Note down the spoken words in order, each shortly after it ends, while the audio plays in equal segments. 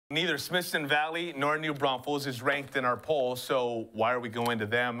Neither Smithson Valley nor New Braunfels is ranked in our poll, so why are we going to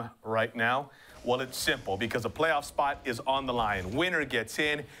them right now? Well, it's simple, because a playoff spot is on the line. Winner gets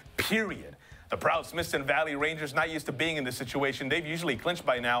in, period. The proud Smithson Valley Rangers not used to being in this situation. They've usually clinched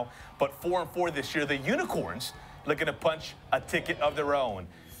by now, but 4-4 this year. The Unicorns looking to punch a ticket of their own.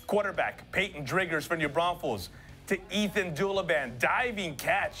 Quarterback Peyton Driggers for New Braunfels to Ethan Dulaban. Diving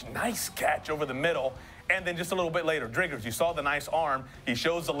catch, nice catch over the middle. And then just a little bit later, Driggers, you saw the nice arm. He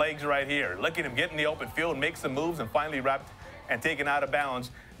shows the legs right here. Look at him get in the open field, makes the moves, and finally wrapped and taken out of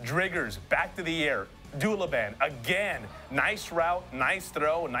bounds. Driggers back to the air. Dulaban again. Nice route, nice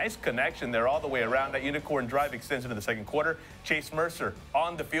throw, nice connection there all the way around. That Unicorn drive extends into the second quarter. Chase Mercer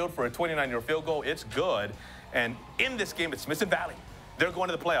on the field for a 29-yard field goal. It's good. And in this game, it's Smithson Valley. They're going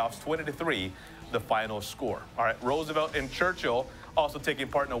to the playoffs, 20-3, the final score. All right, Roosevelt and Churchill also taking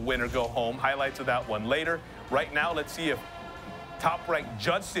part in a win or go home. Highlights of that one later. Right now, let's see if top-ranked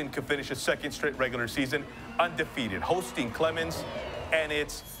Judson could finish a second straight regular season undefeated, hosting Clemens, and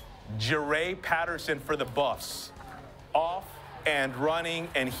it's Jere Patterson for the Buffs. Off and running,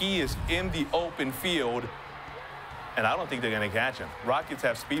 and he is in the open field, and I don't think they're going to catch him. Rockets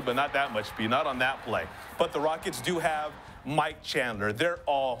have speed, but not that much speed, not on that play. But the Rockets do have Mike Chandler. They're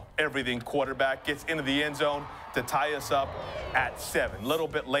all everything quarterback. Gets into the end zone to tie us up at 7. A little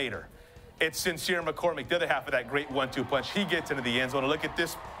bit later, it's Sincere McCormick, the other half of that great 1-2 punch. He gets into the end zone. And look at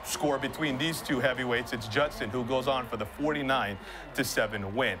this score between these two heavyweights. It's Judson who goes on for the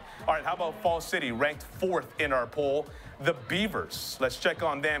 49-7 win. All right, how about Falls City, ranked 4th in our poll? The Beavers. Let's check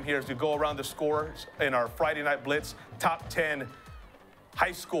on them here as we go around the scores in our Friday Night Blitz top 10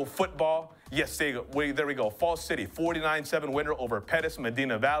 high school football. Yes, there we go. Falls City, 49-7 winner over Pettus,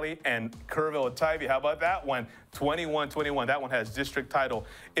 Medina Valley, and Kerrville and Tivy. How about that one? 21-21. That one has district title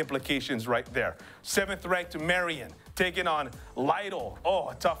implications right there. 7th-ranked Marion taking on Lytle. Oh,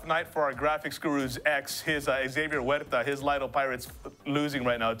 a tough night for our graphics gurus his Xavier Huerta. His Lytle Pirates losing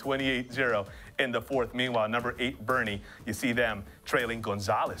right now, 28-0 in the 4th. Meanwhile, number 8, Boerne, you see them trailing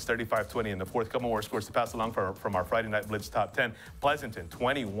Gonzales, 35-20 in the 4th. Couple more scores to pass along from our Friday Night Blitz top 10. Pleasanton,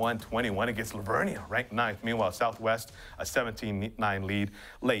 21-21 against Vernia, ranked 9th. Meanwhile, Southwest, a 17-9 lead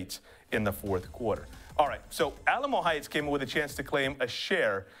late in the 4th quarter. All right, so Alamo Heights came in with a chance to claim a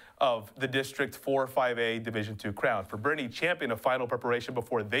share of the District 4-5A Division II crown. For Beorne-Champion, a final preparation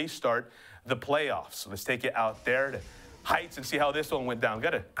before they start the playoffs. So let's take it out there to Heights and see how this one went down.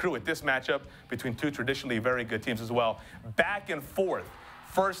 Got a crew at this matchup between two traditionally very good teams as well. Back and forth.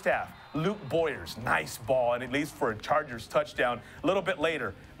 First half, Luke Boyers, nice ball, and it leads for a Chargers touchdown. A little bit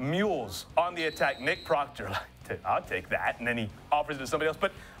later, Mules on the attack. Nick Proctor, I'll take that, and then he offers it to somebody else.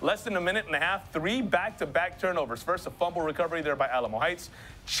 But less than a minute and a half, 3 back-to-back turnovers. First, a fumble recovery there by Alamo Heights.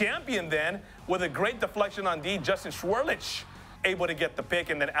 Champion then, with a great deflection on D, Justin Schwerlich able to get the pick,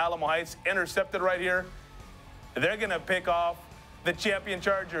 and then Alamo Heights intercepted right here. They're going to pick off the champion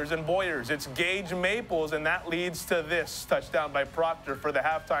Chargers and Boyers. It's Gage Maples, and that leads to this touchdown by Proctor for the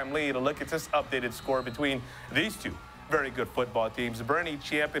halftime lead. A look at this updated score between these two very good football teams.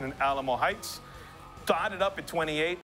 Beorne-Champion and Alamo Heights tied it up at 28.